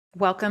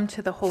Welcome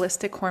to the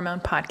Holistic Hormone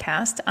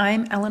Podcast.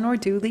 I'm Eleanor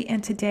Dooley,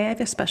 and today I have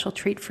a special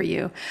treat for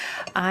you.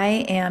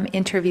 I am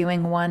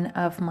interviewing one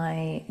of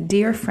my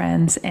dear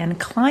friends and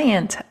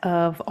client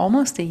of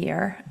almost a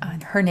year.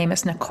 Her name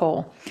is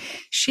Nicole.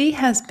 She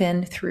has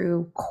been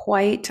through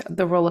quite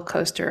the roller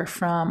coaster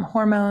from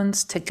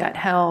hormones to gut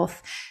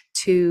health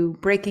to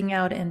breaking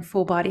out in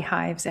full body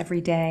hives every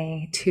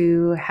day,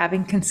 to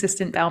having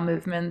consistent bowel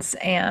movements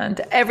and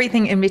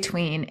everything in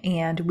between.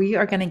 And we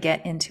are going to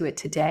get into it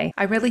today.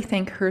 I really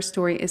think her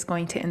story is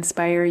going to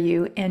inspire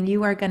you, and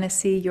you are going to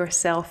see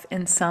yourself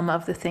in some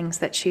of the things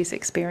that she's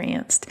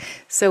experienced.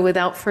 So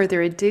without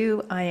further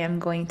ado, I am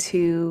going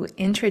to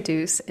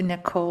introduce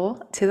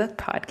Nicole to the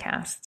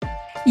podcast.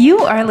 You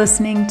are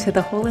listening to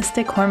the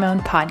Holistic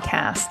Hormone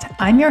Podcast.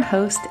 I'm your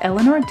host,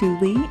 Eleanor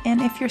Dooley,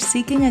 and if you're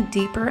seeking a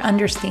deeper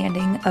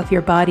understanding of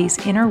your body's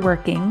inner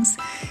workings,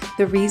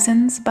 the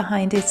reasons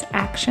behind its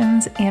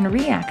actions and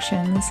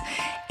reactions,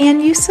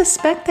 and you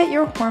suspect that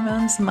your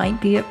hormones might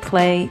be at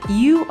play,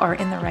 you are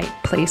in the right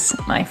place,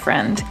 my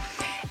friend.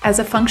 As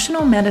a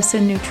functional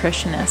medicine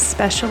nutritionist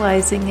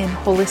specializing in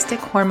holistic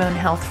hormone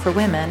health for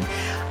women,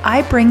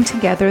 I bring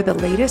together the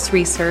latest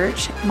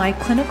research, my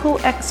clinical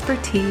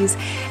expertise,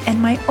 and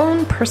my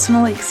own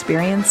personal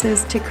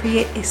experiences to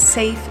create a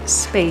safe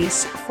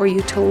space for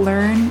you to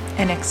learn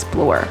and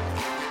explore.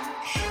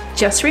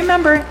 Just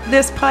remember,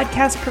 this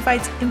podcast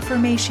provides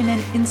information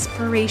and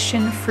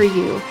inspiration for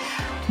you,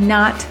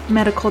 not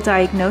medical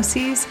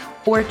diagnoses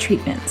or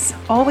treatments.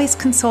 Always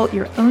consult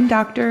your own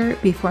doctor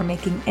before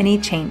making any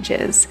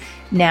changes.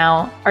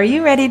 Now, are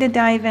you ready to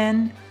dive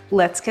in?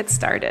 Let's get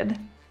started.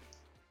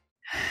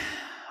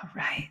 All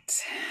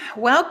right.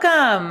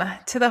 Welcome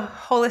to the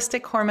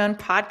Holistic Hormone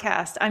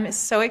Podcast. I'm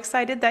so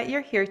excited that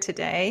you're here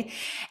today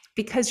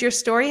because your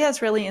story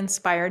has really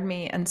inspired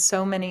me and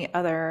so many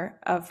other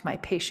of my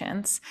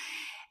patients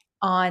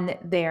on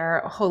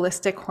their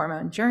holistic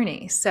hormone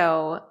journey.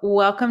 So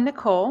welcome,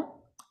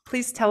 Nicole.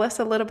 Please tell us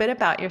a little bit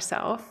about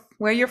yourself,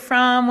 where you're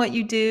from, what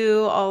you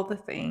do, all the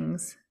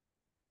things.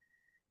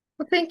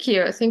 Well, thank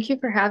you. Thank you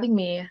for having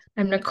me.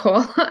 I'm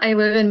Nicole. I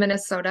live in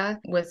Minnesota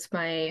with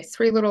my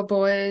three little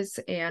boys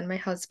and my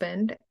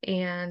husband.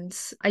 And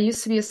I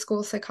used to be a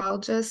school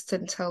psychologist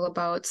until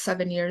about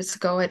 7 years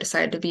ago. I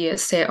decided to be a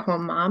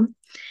stay-at-home mom.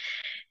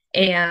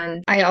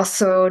 And I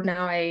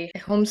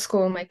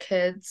homeschool my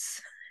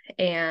kids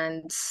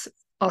and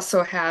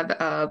also have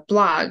a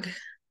blog.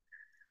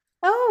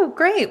 Oh,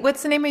 great.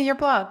 What's the name of your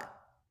blog?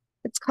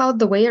 It's called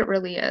The Way It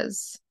Really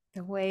Is.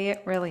 The Way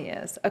It Really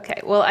Is.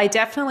 Okay. Well, I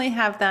definitely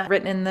have that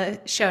written in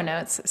the show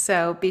notes.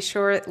 So be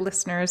sure,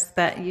 listeners,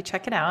 that you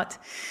check it out.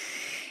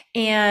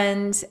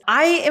 And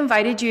I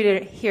invited you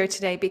to here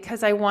today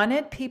because I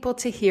wanted people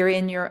to hear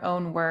in your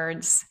own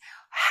words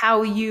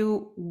how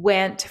you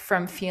went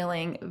from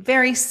feeling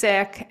very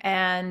sick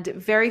and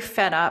very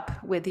fed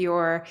up with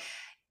your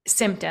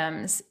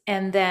symptoms.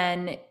 And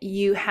then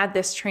you had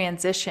this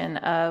transition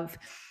of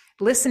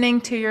listening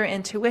to your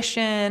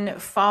intuition,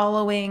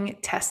 following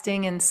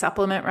testing and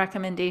supplement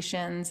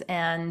recommendations,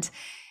 and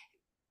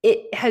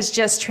it has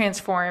just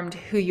transformed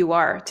who you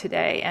are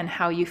today and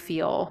how you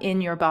feel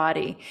in your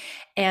body.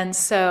 And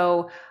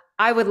so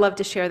I would love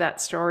to share that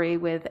story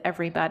with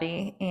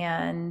everybody.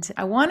 And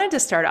I wanted to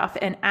start off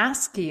and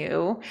ask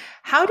you,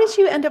 how did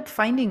you end up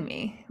finding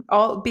me?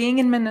 All being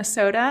in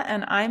Minnesota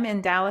and I'm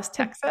in Dallas,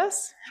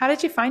 Texas. How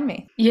did you find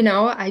me?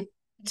 I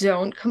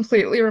don't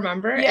completely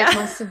remember. It Yeah.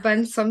 must have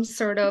been some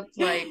sort of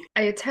I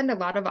attend a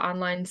lot of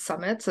online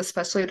summits,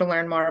 especially to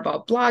learn more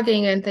about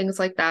blogging and things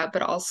like that,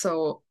 but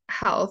also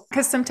health.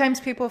 Because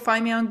sometimes people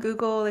find me on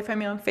Google, they find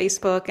me on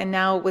Facebook, and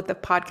now with the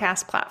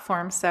podcast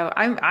platform. So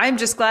I'm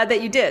just glad that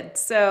you did.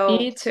 So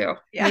Me too.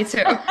 yeah. Me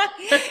too.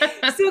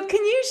 So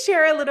can you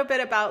share a little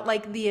bit about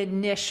like the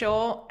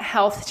initial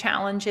health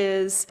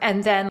challenges,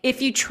 and then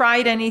if you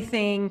tried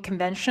anything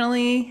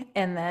conventionally,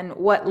 and then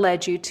what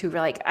led you to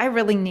like, I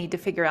really need to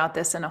figure out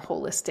this in a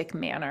holistic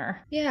manner?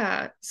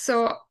 Yeah.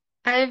 So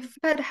I've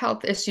had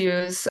health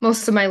issues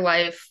most of my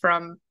life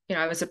from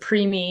I was a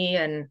preemie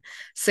and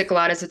sick a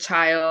lot as a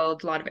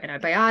child, a lot of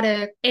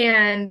antibiotic.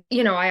 And,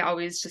 I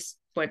always just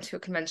went to a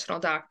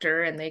conventional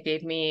doctor and they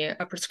gave me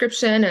a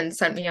prescription and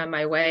sent me on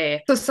my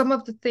way. So some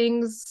of the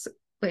things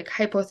like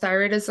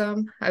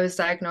hypothyroidism, I was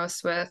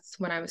diagnosed with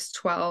when I was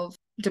 12,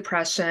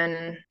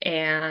 depression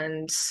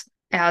and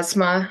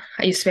asthma.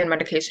 I used to be on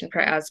medication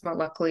for asthma.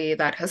 Luckily,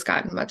 that has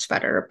gotten much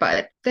better,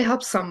 but they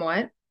help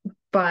somewhat.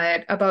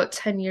 But about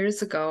 10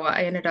 years ago,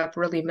 I ended up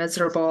really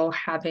miserable,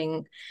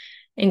 having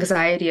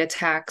anxiety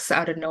attacks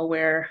out of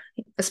nowhere,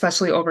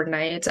 especially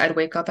overnight. I'd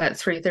wake up at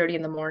 3:30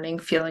 in the morning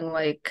feeling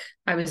like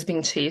I was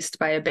being chased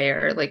by a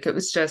bear. Like it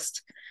was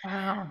just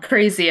Wow.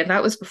 crazy. And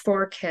that was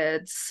before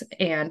kids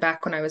and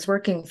back when I was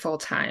working full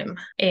time.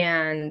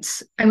 And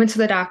I went to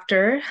the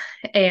doctor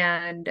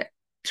and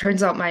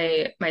turns out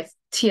my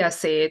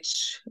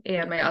TSH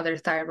and my other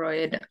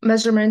thyroid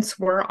measurements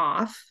were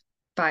off.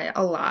 by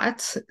a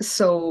lot.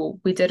 So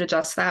we did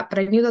adjust that, but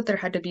I knew that there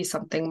had to be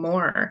something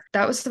more.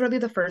 That was really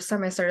the first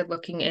time I started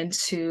looking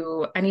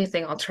into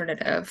anything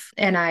alternative.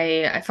 And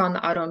I found the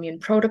autoimmune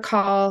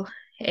protocol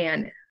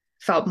and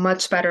felt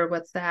much better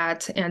with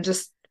that. And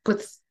just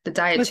with the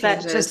diet Was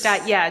that just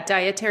changes. yeah,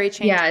 dietary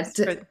Yeah,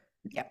 changes for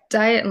yeah.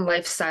 diet and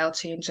lifestyle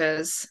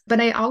changes. But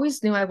I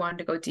always knew I wanted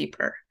to go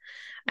deeper.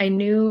 I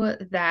knew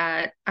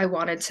that I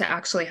wanted to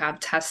actually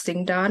have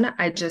testing done.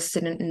 I just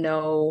didn't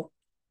know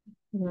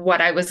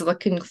what I was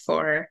looking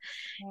for.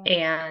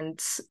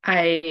 And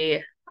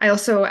I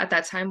also at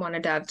that time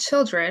wanted to have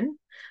children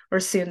or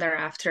soon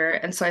thereafter.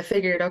 And so I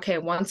figured, okay,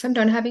 once I'm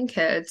done having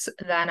kids,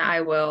 then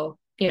I will,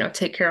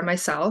 take care of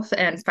myself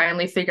and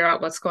finally figure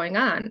out what's going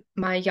on.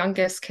 My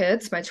youngest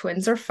kids, my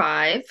twins are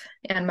 5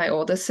 and my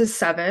oldest is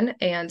 7.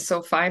 And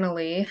so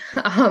finally,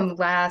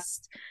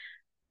 last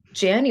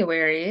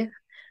January,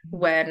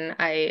 when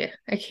I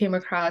came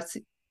across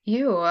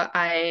you,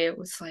 I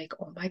was like,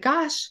 oh my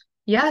gosh,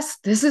 yes,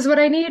 this is what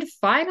I need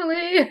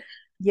finally.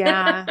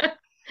 Yeah.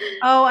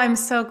 Oh, I'm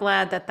so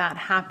glad that that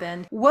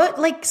happened. What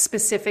like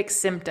specific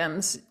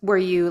symptoms were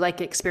you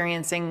like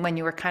experiencing when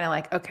you were kind of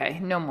like, okay,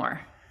 no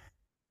more?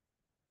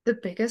 The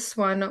biggest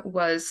one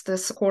was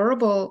this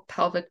horrible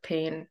pelvic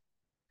pain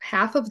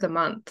half of the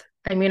month.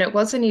 I mean, it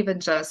wasn't even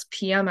just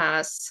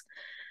PMS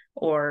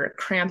or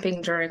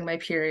cramping during my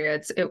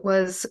periods. It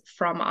was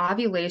from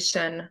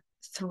ovulation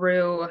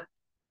through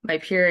my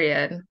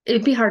period.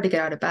 It'd be hard to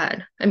get out of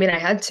bed. I mean, I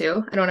had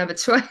to. I don't have a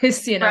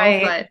choice,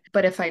 Right.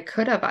 but if I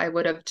could have, I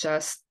would have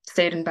just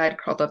stayed in bed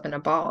curled up in a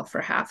ball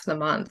for half the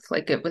month.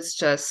 Like it was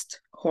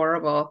just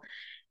horrible.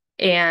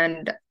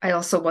 And I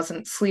also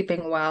wasn't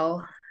sleeping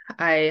well.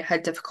 I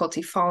had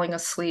difficulty falling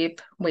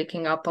asleep,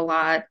 waking up a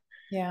lot.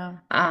 Yeah.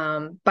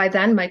 By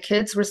then, my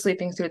kids were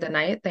sleeping through the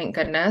night, thank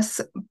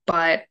goodness,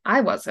 but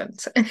I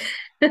wasn't.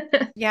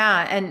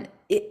 Yeah, and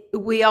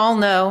we all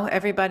know,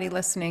 everybody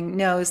listening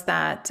knows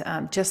that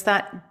just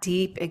that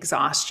deep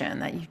exhaustion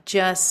that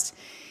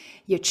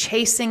you're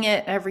chasing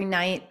it every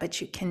night,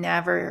 but you can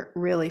never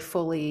really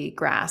fully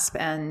grasp.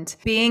 And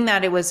being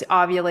that it was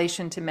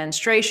ovulation to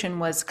menstruation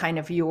was kind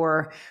of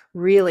your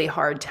really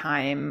hard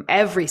time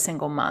every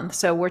single month.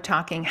 So we're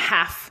talking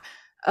half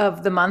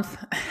of the month,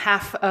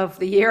 half of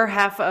the year,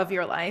 half of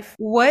your life.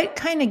 What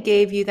kind of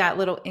gave you that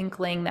little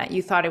inkling that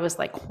you thought it was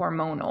like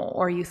hormonal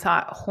or you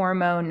thought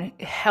hormone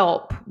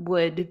help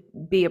would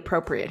be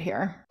appropriate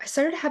here? I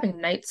started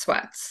having night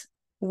sweats,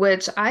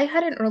 which I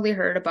hadn't really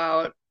heard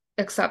about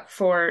except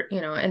for,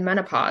 in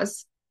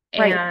menopause.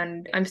 Right.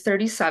 And I'm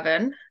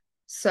 37,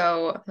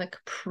 so I'm like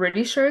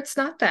pretty sure it's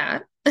not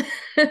that.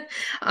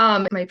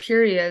 My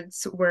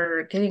periods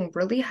were getting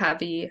really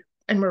heavy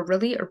and were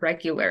really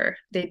irregular.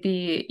 They'd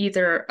be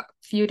either a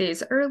few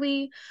days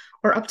early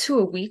or up to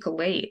a week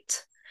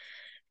late.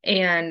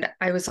 And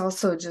I was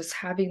also just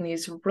having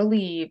these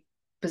really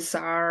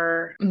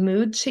bizarre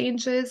mood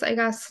changes, I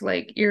guess,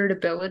 like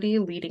irritability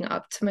leading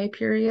up to my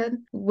period,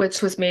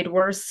 which was made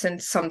worse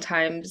since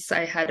sometimes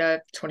I had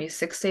a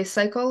 26-day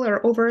cycle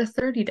or over a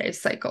 30-day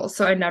cycle.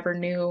 So I never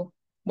knew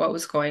what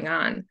was going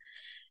on.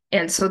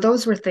 And so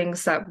those were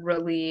things that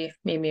really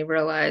made me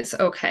realize,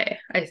 okay,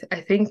 I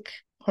think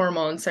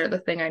hormones are the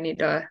thing I need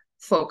to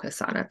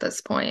focus on at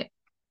this point.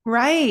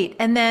 Right.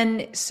 And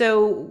then,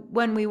 so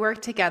when we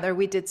worked together,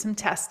 we did some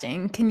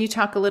testing. Can you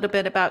talk a little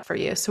bit about for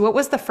you? So, what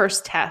was the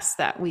first test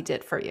that we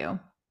did for you?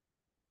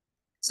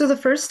 So the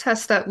first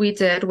test that we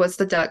did was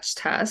the Dutch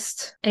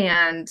test,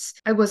 and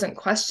I wasn't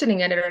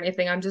questioning it or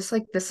anything. I'm just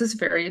like, this is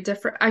very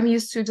different. I'm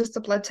used to just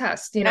a blood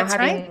test, That's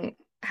right.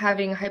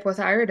 having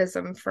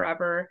hypothyroidism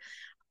forever.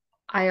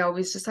 I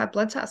always just have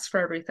blood tests for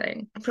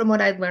everything. From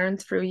what I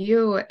learned through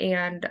you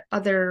and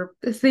other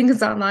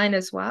things online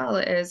as well,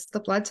 is the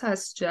blood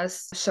tests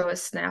just show a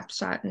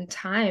snapshot in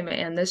time,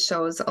 and this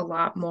shows a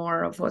lot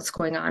more of what's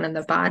going on in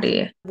the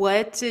body.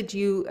 What did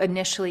you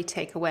initially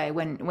take away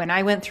when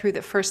I went through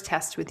the first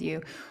test with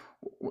you?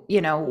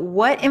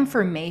 What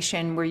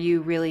information were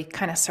you really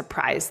kind of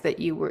surprised that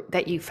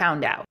you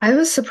found out? I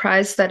was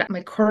surprised that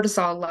my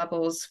cortisol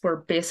levels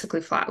were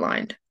basically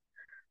flatlined.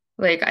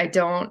 Like I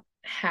don't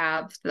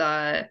have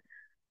the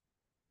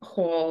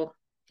whole,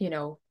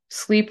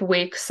 sleep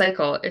wake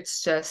cycle.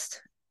 It's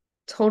just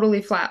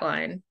totally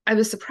flatline. I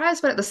was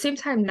surprised, but at the same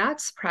time,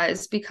 not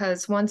surprised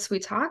because once we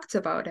talked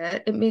about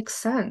it, it makes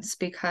sense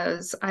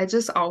because I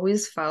just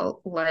always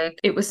felt like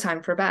it was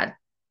time for bed.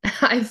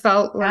 I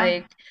felt Yeah.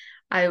 like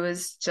I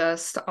was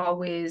just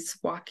always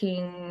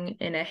walking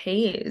in a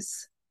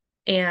haze.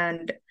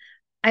 And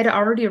I'd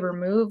already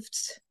removed,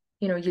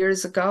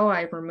 years ago,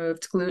 I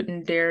removed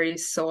gluten, dairy,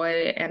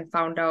 soy, and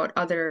found out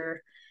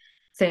other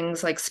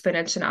things like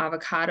spinach and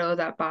avocado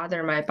that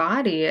bother my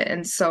body.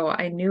 And so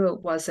I knew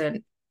it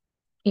wasn't,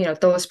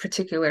 those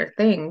particular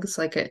things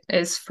like it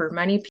is for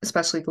many,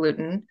 especially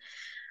gluten.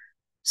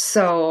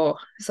 So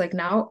it's like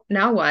now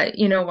what?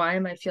 Why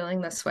am I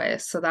feeling this way?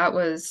 So that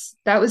was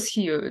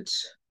huge.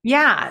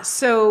 Yeah.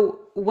 So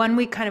when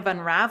we kind of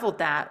unraveled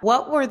that,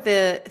 what were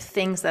the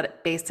things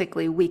that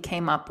basically we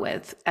came up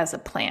with as a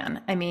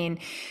plan? I mean,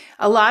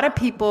 a lot of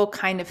people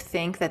kind of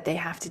think that they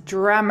have to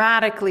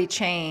dramatically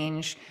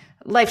change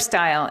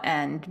lifestyle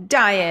and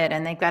diet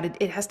and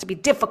it has to be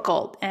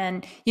difficult.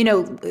 And,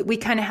 we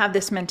kind of have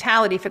this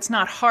mentality, if it's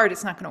not hard,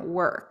 it's not going to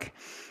work.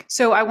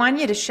 So I want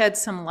you to shed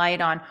some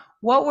light on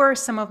what were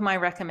some of my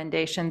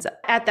recommendations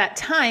at that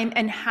time,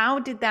 and how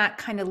did that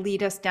kind of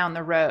lead us down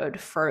the road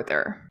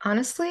further?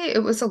 Honestly,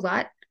 it was a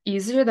lot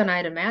easier than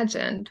I'd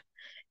imagined.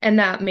 And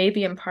that may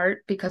be in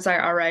part because I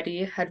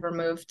already had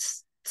removed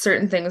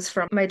certain things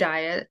from my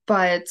diet.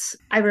 But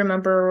I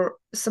remember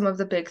some of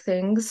the big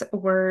things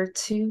were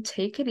to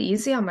take it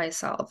easy on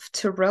myself,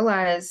 to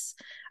realize,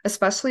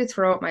 especially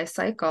throughout my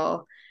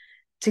cycle,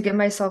 to give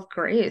myself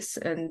grace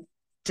in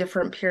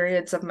different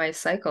periods of my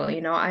cycle.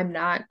 I'm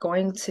not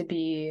going to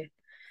be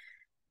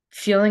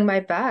feeling my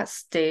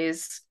best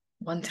days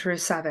 1 through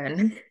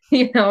 7.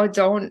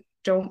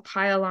 Don't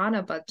pile on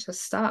a bunch of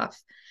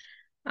stuff.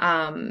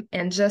 And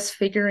just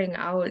figuring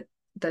out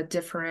the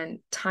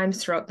different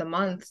times throughout the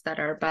month that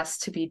are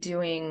best to be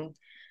doing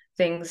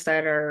things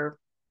that are,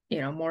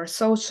 more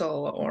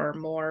social or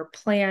more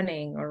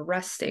planning or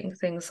resting,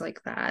 things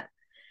like that.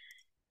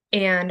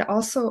 And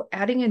also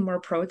adding in more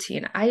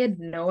protein. I had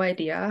no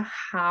idea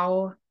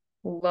how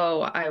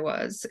low I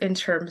was in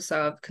terms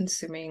of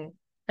consuming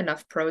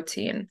enough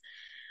protein,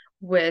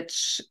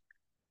 which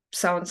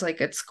sounds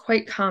like it's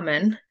quite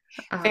common.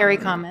 Very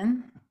Um,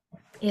 common.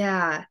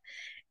 yeah.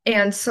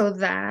 And so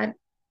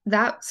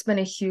that's been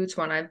a huge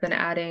one. I've been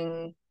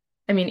adding,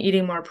 I mean,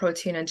 eating more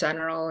protein in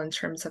general in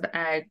terms of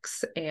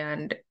eggs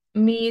and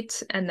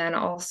meat, and then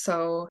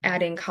also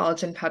adding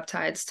collagen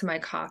peptides to my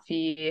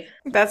coffee.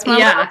 That's my little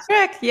Yeah,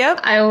 trick. Yep.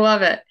 I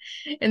love it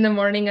in the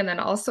morning and then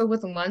also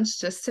with lunch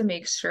just to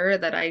make sure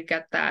that I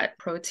get that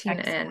protein in.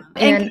 Excellent.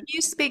 And can And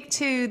you speak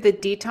to the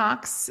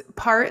detox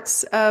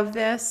parts of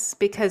this?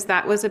 Because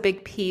that was a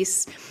big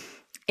piece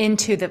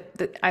into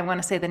I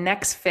want to say, the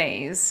next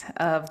phase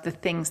of the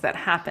things that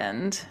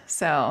happened.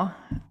 So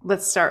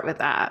let's start with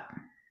that.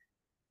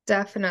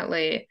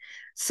 definitely.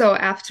 So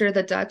after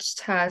the Dutch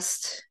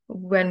test,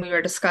 when we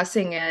were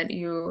discussing it,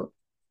 you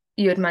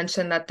had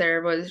mentioned that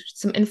there was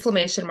some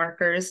inflammation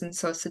markers and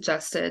so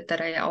suggested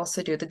that I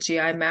also do the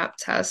GI map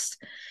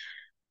test,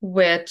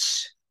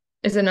 which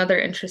is another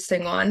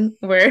interesting one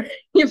where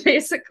you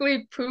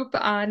basically poop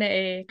on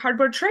a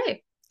cardboard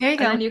tray There you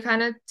and go. then you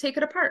kind of take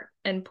it apart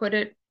and put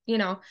it,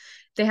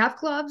 they have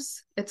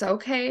gloves. It's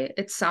okay.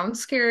 It sounds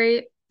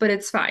scary, but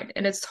it's fine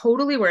and it's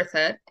totally worth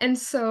it. And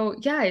so,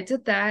 yeah, I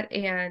did that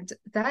and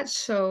that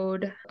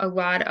showed a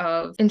lot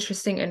of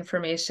interesting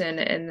information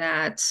in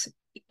that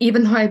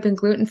even though I've been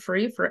gluten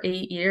free for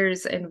 8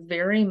 years and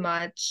very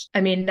much,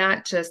 I mean,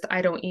 not just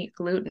I don't eat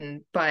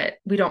gluten, but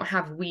we don't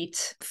have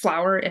wheat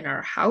flour in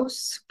our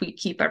house. We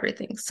keep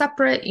everything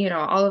separate,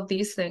 all of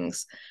these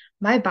things.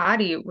 My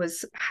body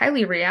was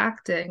highly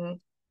reacting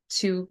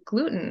to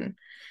gluten.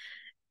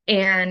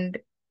 And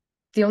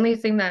the only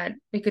thing that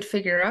we could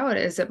figure out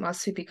is it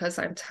must be because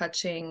I'm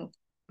touching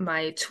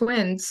my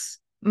twins.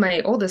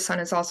 My oldest son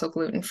is also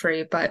gluten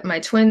free, but my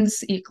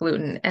twins eat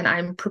gluten and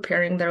I'm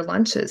preparing their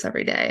lunches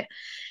every day.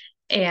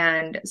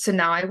 And so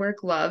now I wear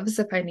gloves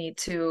if I need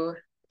to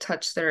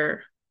touch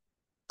their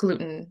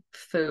gluten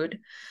food.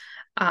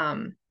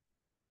 Um,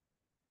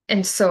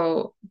 and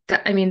so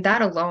that, I mean,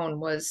 that alone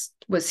was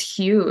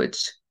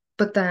huge.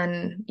 But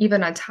then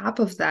even on top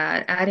of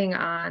that, adding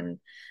on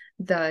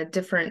the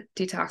different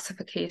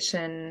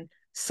detoxification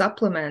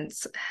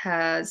supplements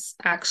has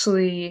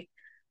actually,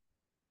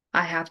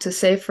 I have to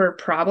say, for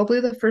probably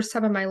the first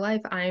time in my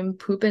life, I'm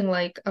pooping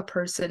like a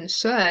person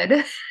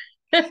should.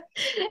 Yes.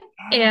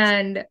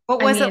 And What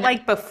I was it mean,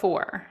 like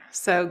before?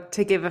 So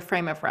to give a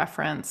frame of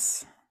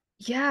reference.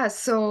 yeah,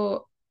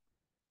 so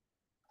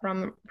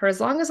for as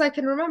long as I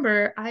can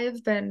remember, I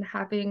have been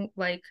having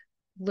like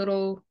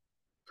little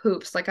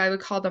poops, like I would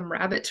call them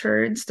rabbit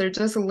turds. They're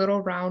just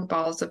little round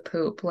balls of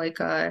poop,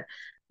 like I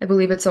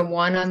believe it's a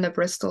 1 on the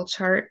Bristol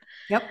chart.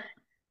 Yep.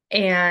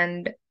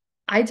 And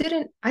I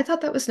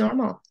thought that was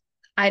normal.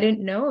 I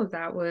didn't know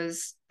that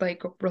was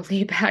like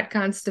really bad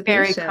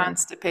Very constipation.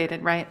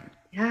 constipated, right?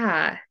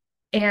 Yeah.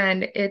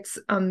 And it's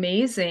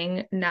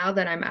amazing now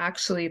that I'm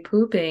actually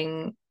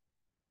pooping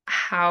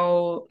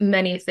how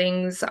many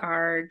things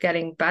are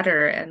getting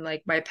better and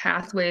like my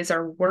pathways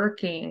are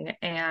working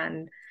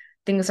and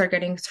things are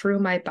getting through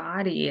my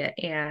body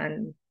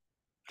and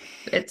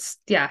it's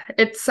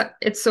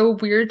so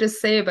weird to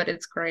say but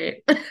it's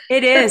great.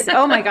 It is.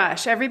 Oh my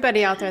gosh.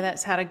 Everybody out there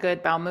that's had a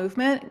good bowel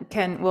movement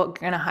well,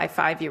 gonna high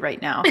five you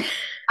right now.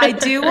 I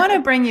do want to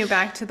bring you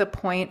back to the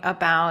point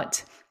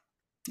about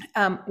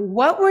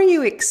what were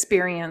you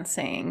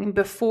experiencing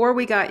before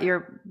we got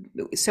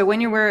so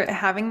when you were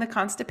having the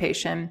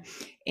constipation,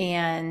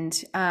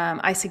 and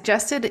I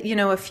suggested,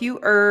 a few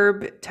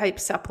herb type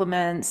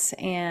supplements,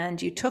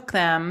 and you took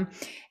them,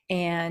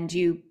 and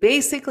you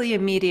basically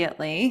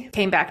immediately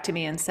came back to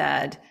me and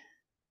said,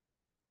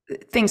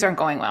 things aren't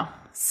going well.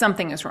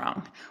 Something is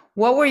wrong.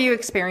 What were you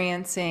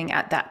experiencing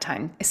at that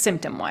time,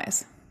 symptom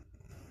wise?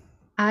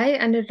 I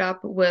ended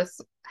up with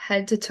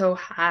head to toe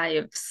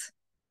hives.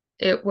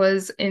 It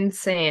was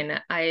insane.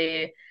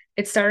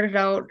 It started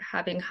out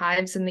having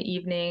hives in the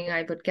evening.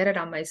 I would get it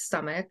on my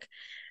stomach,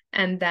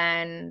 and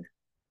then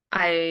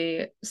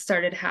I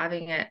started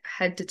having it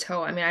head to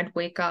toe. I mean, I'd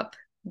wake up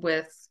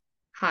with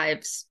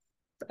hives,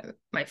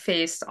 my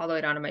face all the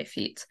way down to my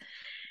feet.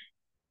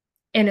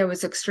 And it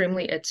was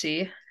extremely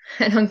itchy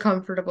and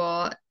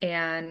uncomfortable.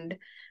 And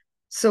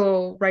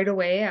so right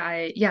away,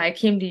 I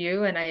came to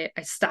you and I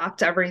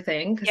stopped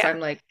everything because Yeah. I'm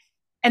like,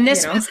 And you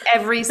this know, was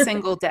every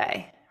single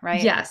day,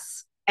 right?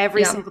 yes.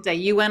 Every Yep. single day.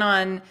 You went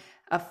on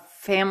a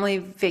family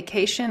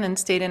vacation and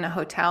stayed in a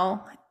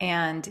hotel,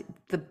 and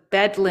the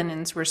bed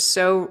linens were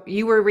so,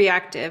 you were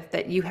reactive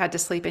that you had to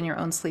sleep in your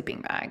own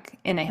sleeping bag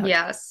in a hotel.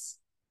 Yes.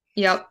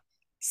 Yep.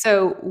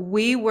 So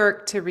we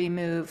work to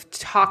remove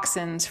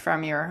toxins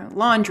from your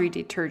laundry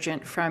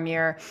detergent, from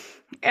your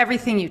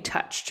everything you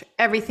touched,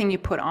 everything you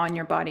put on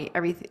your body,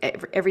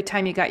 every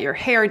time you got your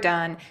hair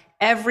done,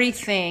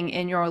 everything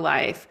in your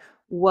life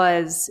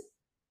was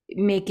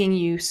making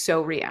you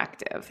so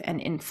reactive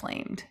and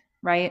inflamed,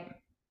 right?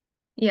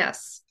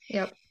 Yes.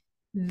 Yep.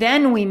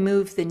 Then we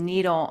moved the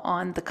needle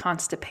on the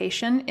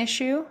constipation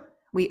issue.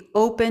 We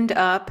opened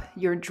up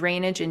your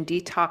drainage and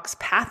detox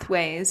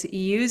pathways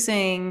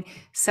using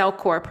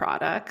Cellcore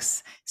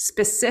products,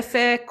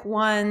 specific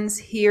ones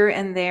here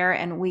and there,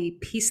 and we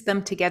pieced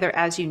them together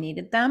as you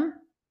needed them.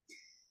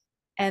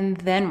 And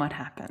then what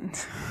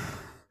happened?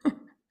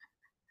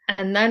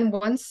 And then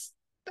once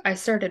I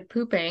started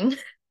pooping,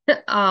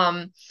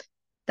 the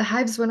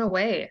hives went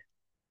away.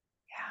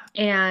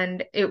 Yeah.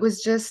 And it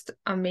was just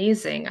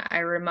amazing. I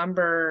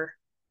remember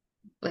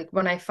like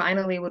when I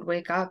finally would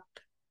wake up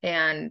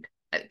and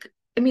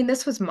I mean,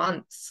 this was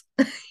months,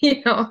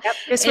 you know, Yep.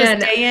 This was and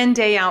day in,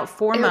 day out,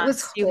 four it was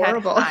months. You had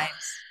horrible.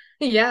 hives.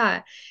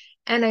 Yeah.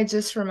 And I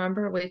just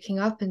remember waking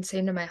up and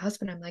saying to my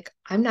husband, I'm like,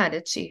 I'm not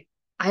itchy.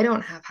 I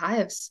don't have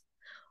hives.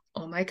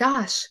 Oh my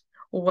gosh,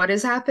 what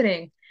is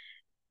happening?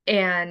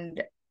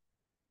 And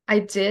I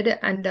did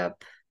end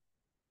up,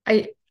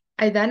 I,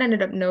 I then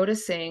ended up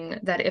noticing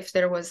that if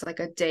there was like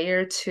a day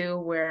or two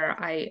where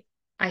I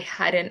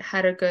hadn't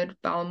had a good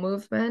bowel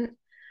movement,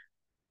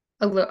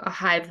 a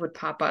hive would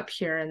pop up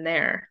here and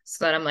there.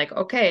 So that I'm like,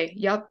 okay,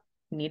 yep,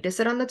 need to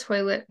sit on the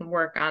toilet and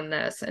work on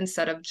this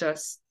instead of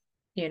just,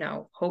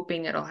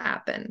 hoping it'll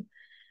happen.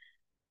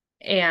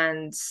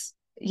 And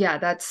yeah,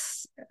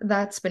 that's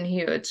been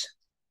huge.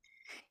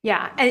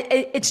 Yeah,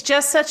 it's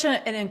just such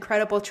an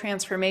incredible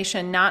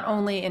transformation, not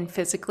only in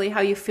physically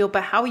how you feel,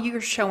 but how you're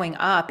showing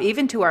up.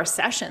 Even to our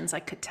sessions, I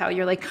could tell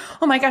you're like,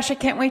 oh my gosh, I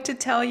can't wait to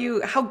tell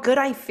you how good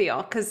I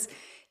feel, because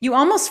you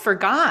almost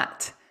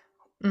forgot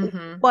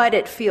Hmm. what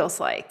it feels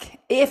like.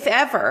 If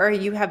ever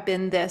you have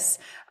been this,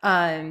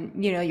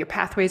 your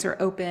pathways are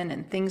open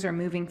and things are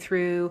moving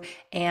through,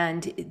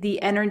 and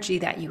the energy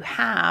that you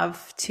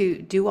have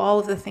to do all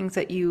of the things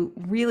that you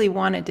really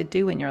wanted to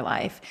do in your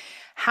life.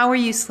 How are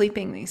you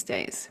sleeping these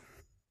days?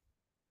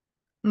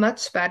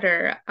 Much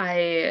better.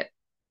 I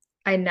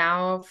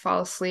now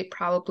fall asleep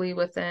probably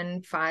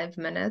within 5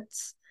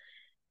 minutes.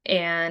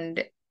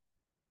 And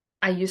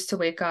I used to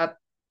wake up,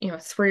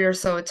 three or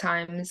so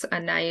times a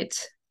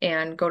night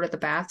and go to the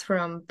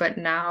bathroom, but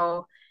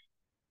now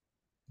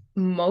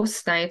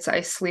most nights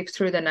I sleep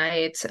through the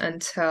night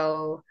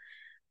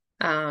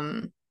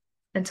um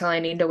until I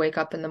need to wake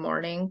up in the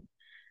morning.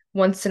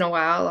 Once in a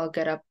while I'll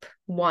get up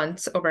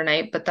once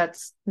overnight, but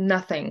that's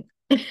nothing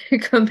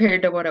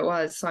compared to what it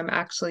was. So I'm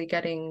actually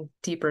getting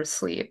deeper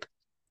sleep.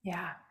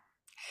 Yeah.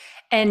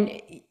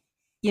 And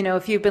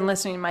if you've been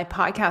listening to my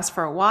podcast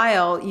for a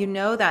while, you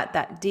know that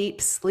that deep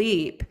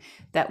sleep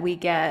that we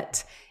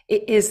get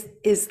is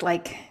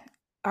like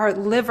our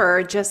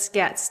liver just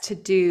gets to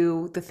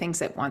do the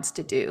things it wants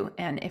to do.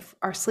 And if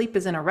our sleep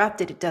is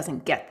interrupted, it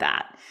doesn't get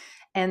that.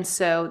 And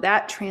so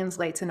that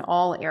translates in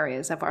all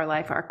areas of our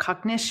life, our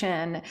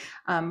cognition,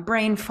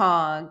 brain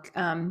fog,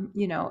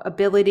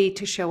 ability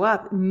to show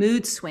up,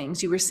 mood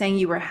swings. You were saying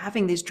you were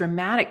having these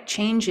dramatic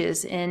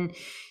changes in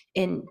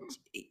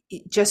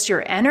just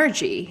your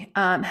energy.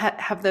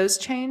 Have those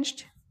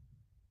changed?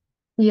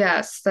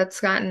 Yes, that's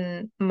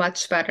gotten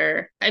much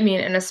better. I mean,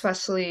 and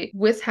especially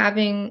with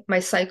having my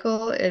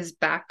cycle is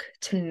back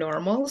to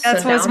normal. So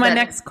That was now my that,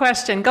 next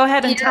question. Go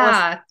ahead and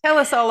yeah. tell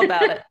us all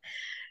about it.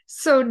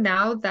 So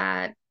now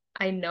that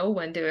I know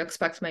when to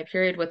expect my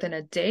period within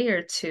a day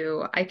or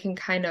two, I can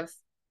kind of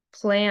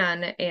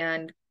plan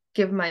and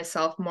give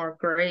myself more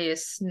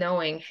grace,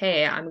 knowing,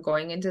 hey, I'm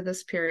going into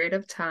this period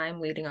of time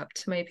leading up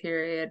to my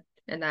period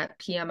and that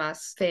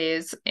PMS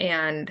phase,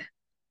 and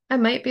I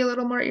might be a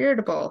little more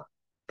irritable,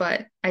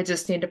 but I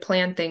just need to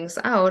plan things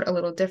out a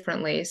little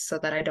differently so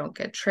that I don't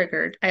get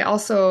triggered. I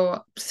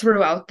also,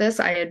 throughout this,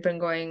 I had been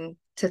going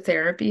to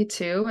therapy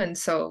too. And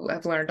so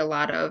I've learned a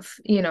lot of,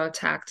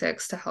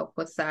 tactics to help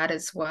with that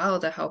as well,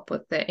 to help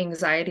with the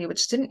anxiety,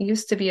 which didn't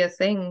used to be a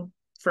thing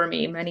for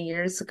me many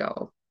years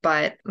ago.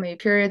 But my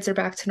periods are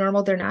back to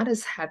normal. They're not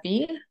as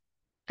heavy.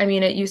 I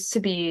mean, it used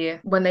to be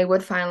when they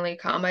would finally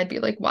come, I'd be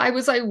like, why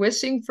was I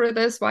wishing for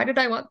this? Why did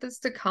I want this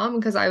to come?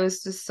 Because I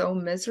was just so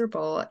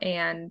miserable.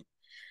 And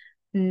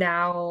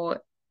now,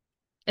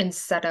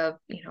 instead of,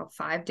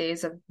 5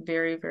 days of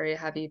very, very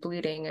heavy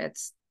bleeding,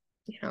 it's,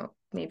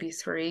 maybe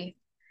three.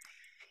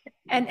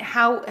 And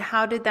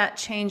how did that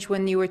change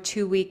when you were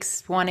 2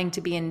 weeks wanting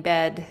to be in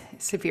bed,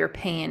 severe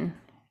pain?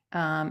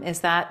 Is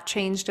that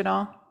changed at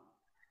all?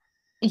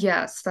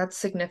 Yes, that's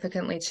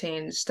significantly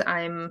changed.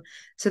 I'm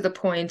to the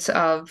point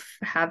of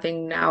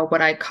having now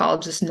what I call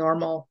just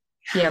normal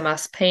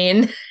PMS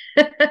pain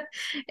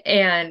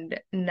and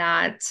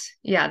not,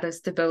 yeah, this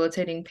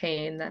debilitating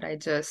pain that I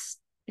just,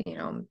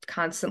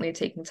 constantly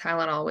taking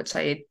Tylenol, which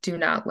I do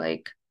not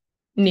like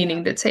Yeah.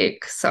 needing to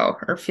take, so,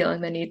 or feeling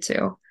the need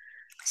to.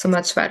 So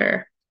much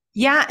better.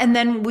 Yeah, and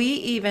then we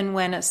even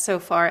went so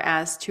far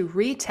as to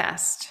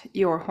retest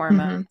your Hmm.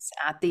 hormones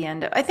at the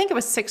end of, I think it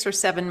was 6 or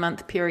 7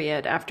 month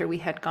period after we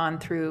had gone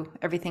through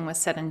everything was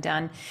said and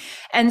done.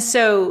 And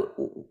so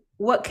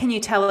what can you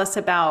tell us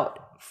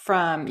about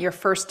from your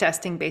first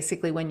testing,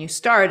 basically when you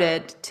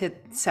started to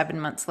 7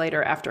 months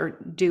later after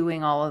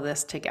doing all of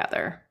this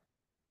together?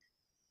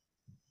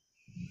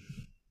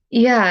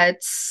 Yeah,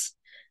 it's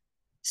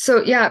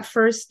so yeah, at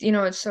first,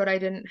 it showed I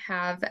didn't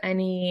have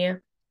any,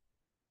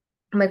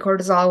 my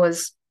cortisol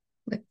was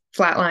like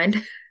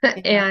flatlined. Yeah.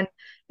 And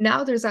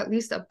now there's at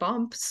least a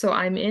bump, so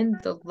I'm in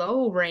the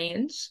low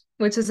range,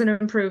 which is an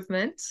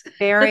improvement.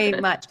 Very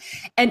much.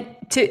 And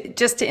to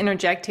just to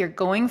interject here,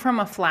 going from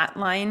a flat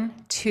line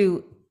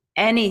to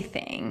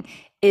anything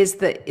is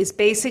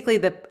basically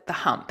the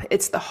hump.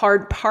 It's the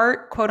hard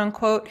part, quote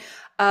unquote,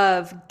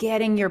 of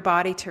getting your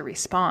body to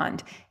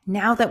respond.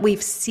 Now that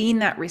we've seen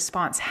that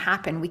response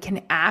happen, we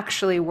can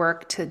actually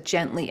work to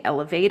gently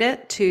elevate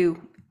it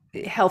to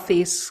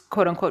healthy,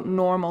 quote unquote,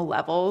 normal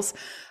levels.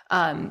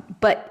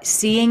 But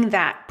seeing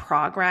that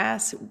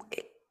progress,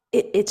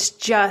 it's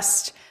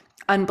just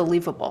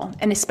unbelievable.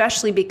 And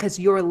especially because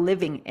you're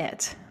living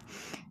it.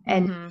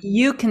 And Hmm.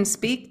 you can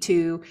speak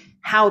to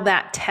how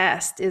that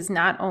test is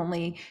not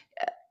only,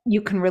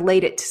 you can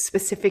relate it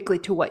specifically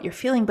to what you're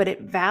feeling, but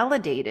it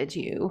validated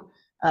you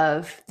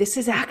of this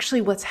is actually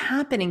what's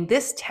happening.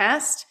 This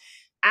test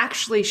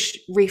actually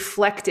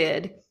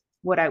reflected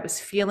what I was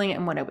feeling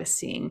and what I was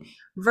seeing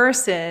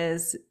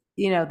versus,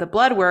 the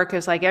blood work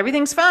is like,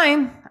 everything's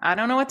fine. I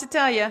don't know what to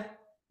tell you.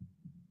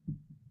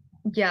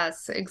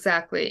 Yes,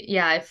 exactly.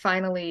 Yeah, I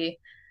finally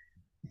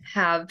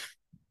have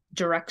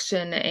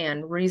direction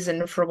and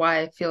reason for why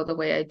I feel the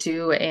way I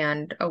do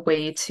and a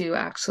way to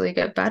actually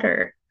get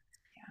better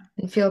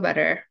and feel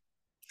better.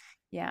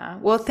 Yeah.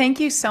 Well, thank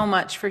you so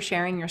much for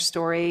sharing your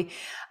story.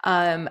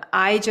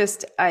 I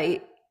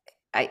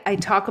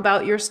talk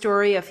about your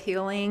story of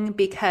healing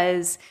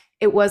because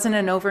it wasn't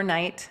an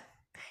overnight,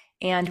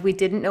 and we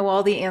didn't know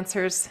all the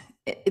answers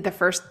the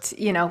first,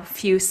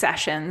 few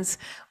sessions,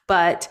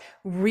 but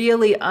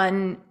really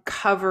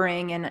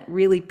uncovering and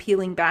really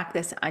peeling back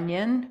this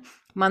onion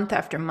month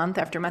after month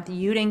after month.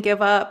 You didn't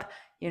give up.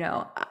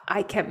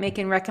 I kept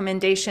making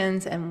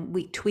recommendations and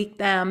we tweaked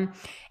them.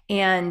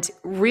 And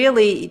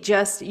really,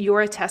 just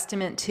you're a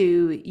testament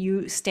to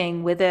you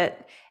staying with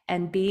it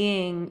and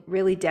being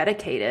really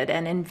dedicated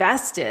and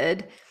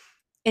invested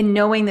in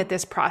knowing that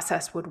this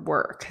process would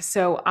work.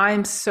 So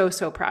I'm so,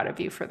 so proud of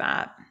you for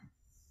that.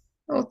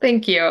 Well,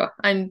 thank you.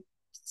 I'm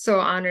so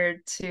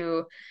honored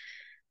to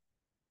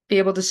be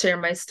able to share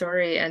my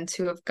story and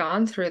to have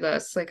gone through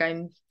this. Like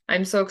I'm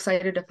so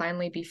excited to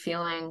finally be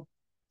feeling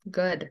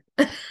good.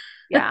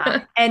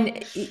 Yeah.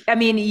 And I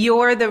mean,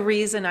 you're the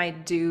reason I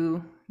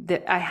do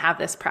that. I have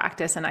this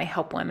practice and I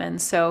help women.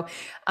 So,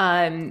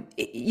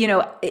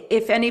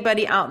 if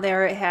anybody out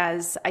there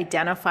has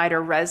identified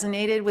or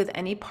resonated with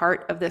any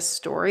part of this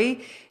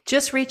story,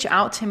 just reach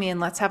out to me and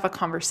let's have a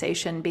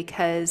conversation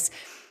because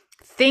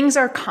things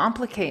are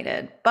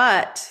complicated,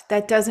 but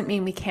that doesn't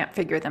mean we can't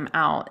figure them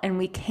out and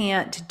we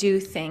can't do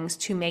things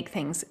to make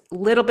things a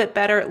little bit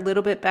better, a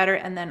little bit better.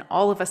 And then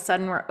all of a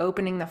sudden we're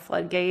opening the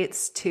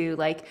floodgates to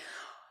like,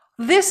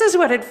 this is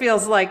what it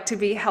feels like to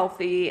be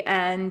healthy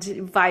and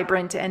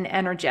vibrant and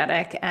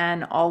energetic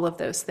and all of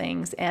those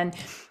things. And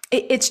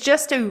it's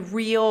just a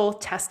real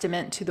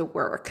testament to the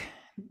work.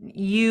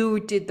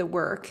 You did the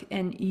work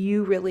and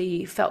you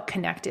really felt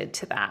connected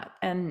to that.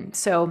 And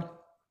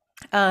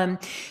um,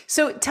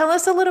 so tell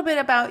us a little bit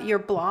about your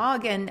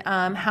blog and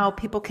how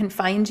people can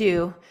find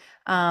you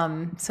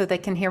so they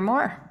can hear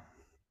more.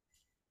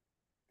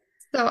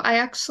 So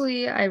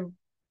I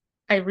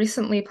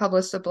recently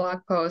published a blog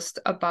post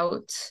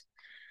about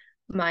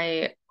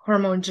my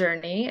hormone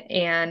journey,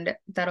 and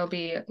that'll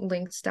be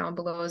linked down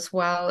below as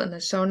well in the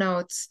show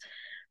notes.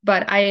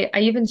 But I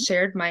even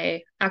shared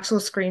my actual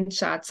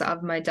screenshots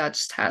of my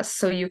Dutch test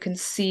so you can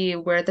see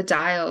where the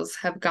dials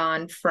have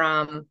gone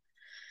from,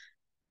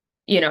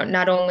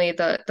 not only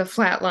the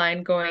flat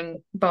line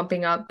going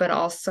bumping up, but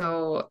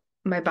also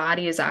my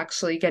body is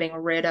actually getting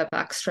rid of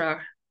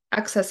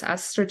excess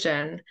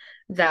estrogen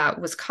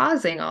that was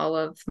causing all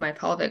of my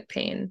pelvic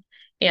pain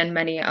and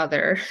many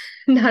other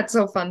not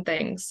so fun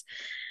things.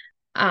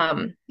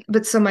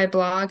 But so my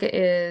blog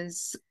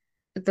is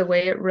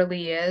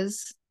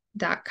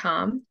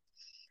thewayitreallyis.com.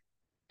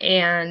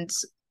 And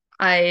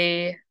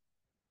I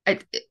I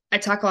I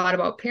talk a lot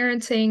about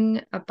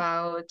parenting,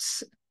 about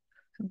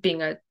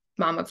being a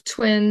mom of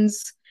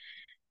twins,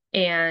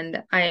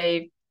 and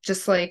I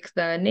just like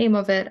the name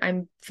of it,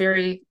 I'm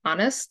very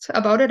honest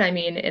about it. I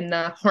mean, in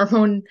the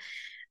hormone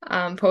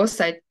post,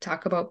 I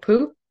talk about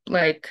poop.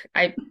 Like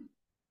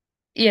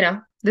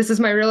this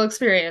is my real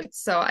experience.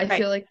 So I Right.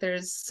 feel like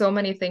there's so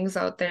many things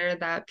out there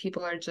that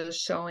people are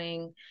just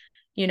showing,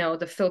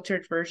 the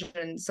filtered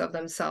versions of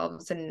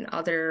themselves, and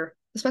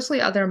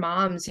especially other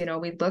moms,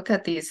 we look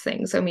at these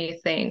things and we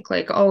think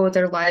like, oh,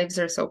 their lives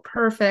are so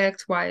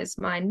perfect. Why is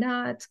mine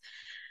not?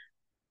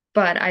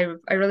 But I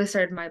really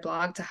started my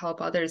blog to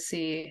help others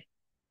see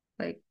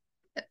like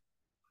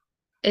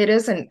it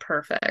isn't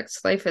perfect.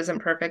 Life isn't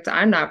perfect.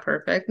 I'm not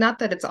perfect. Not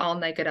that it's all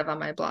negative on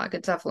my blog.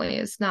 It definitely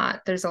is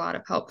not. There's a lot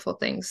of helpful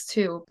things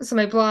too. So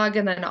my blog,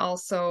 and then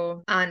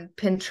also on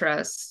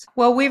Pinterest.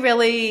 Well, we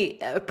really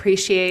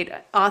appreciate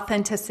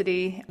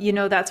authenticity.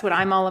 That's what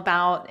I'm all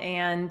about.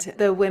 And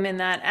the women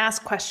that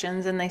ask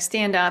questions and they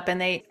stand up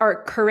and they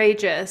are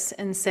courageous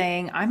in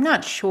saying, I'm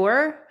not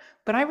sure,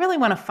 but I really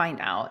want to find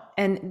out.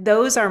 And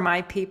those are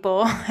my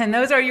people, and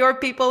those are your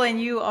people,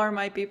 and you are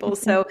my people.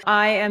 So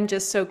I am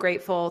just so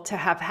grateful to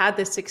have had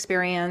this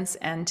experience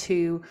and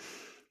to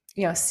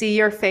see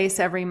your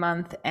face every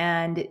month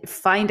and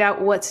find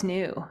out what's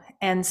new.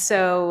 And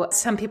so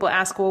some people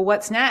ask, well,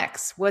 what's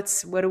next?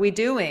 What are we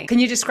doing? Can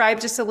you describe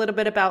just a little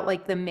bit about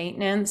like the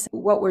maintenance,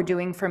 what we're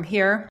doing from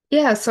here?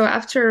 Yeah, so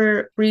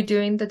after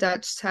redoing the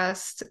Dutch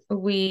test,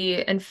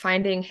 and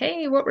finding,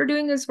 hey, what we're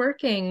doing is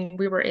working,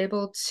 we were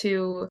able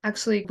to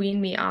actually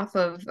wean me off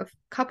of a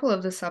couple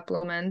of the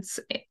supplements,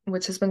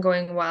 which has been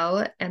going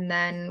well. And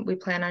then we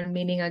plan on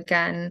meeting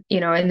again,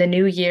 in the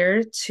new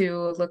year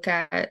to look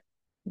at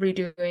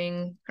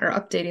redoing or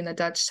updating the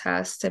Dutch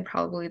test and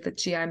probably the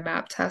GI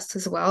map test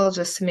as well,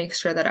 just to make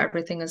sure that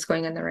everything is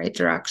going in the right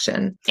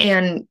direction.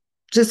 And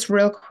just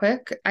real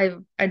quick, I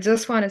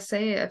just want to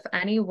say, if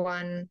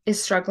anyone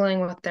is struggling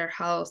with their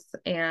health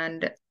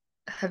and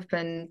have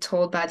been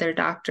told by their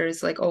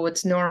doctors like, oh,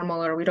 it's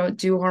normal, or we don't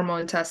do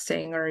hormone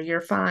testing, or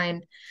you're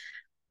fine,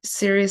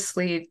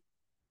 seriously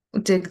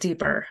dig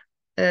deeper.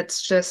 It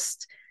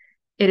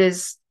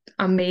is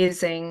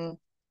amazing,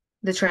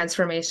 the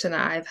transformation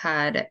that I've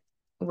had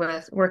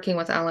with working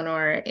with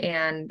Eleanor,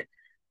 and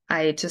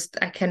I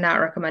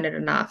cannot recommend it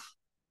enough.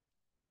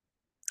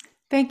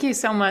 Thank you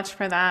so much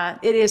for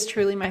that. It is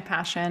truly my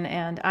passion,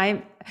 and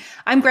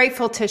I'm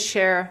grateful to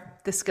share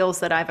the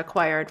skills that I've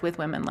acquired with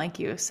women like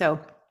you. So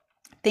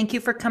thank you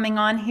for coming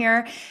on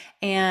here.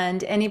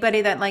 And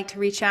anybody that'd like to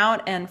reach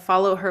out and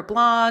follow her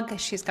blog,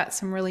 she's got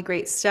some really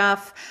great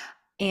stuff.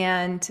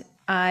 And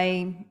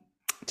I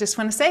just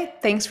want to say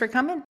thanks for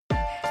coming.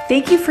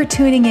 Thank you for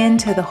tuning in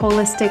to the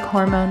Holistic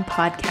Hormone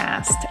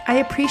Podcast. I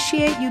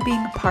appreciate you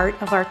being a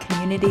part of our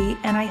community,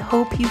 and I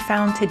hope you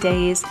found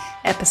today's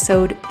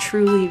episode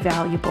truly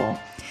valuable.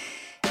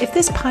 If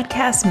this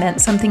podcast meant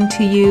something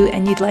to you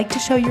and you'd like to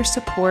show your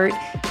support,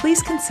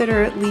 please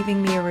consider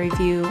leaving me a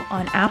review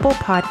on Apple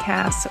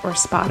Podcasts or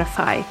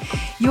Spotify.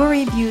 Your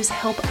reviews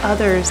help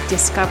others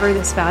discover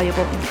this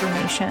valuable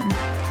information.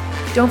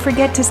 Don't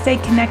forget to stay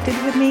connected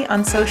with me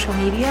on social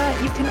media.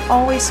 You can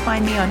always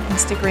find me on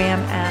Instagram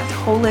at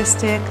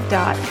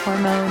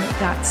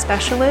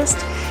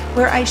holistic.hormone.specialist,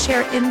 where I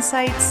share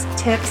insights,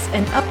 tips,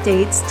 and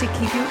updates to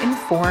keep you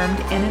informed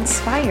and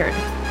inspired.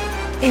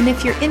 And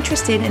if you're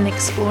interested in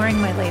exploring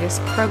my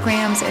latest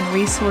programs and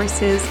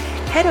resources,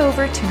 head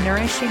over to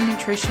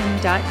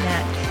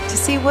nourishingnutrition.net to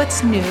see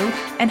what's new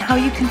and how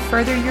you can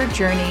further your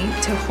journey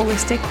to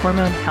holistic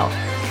hormone health.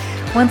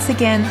 Once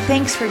again,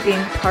 thanks for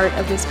being part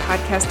of this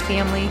podcast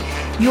family.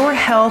 Your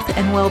health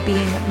and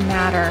well-being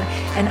matter,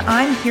 and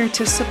I'm here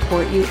to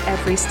support you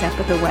every step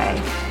of the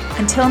way.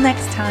 Until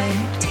next time,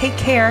 take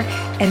care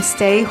and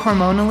stay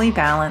hormonally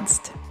balanced.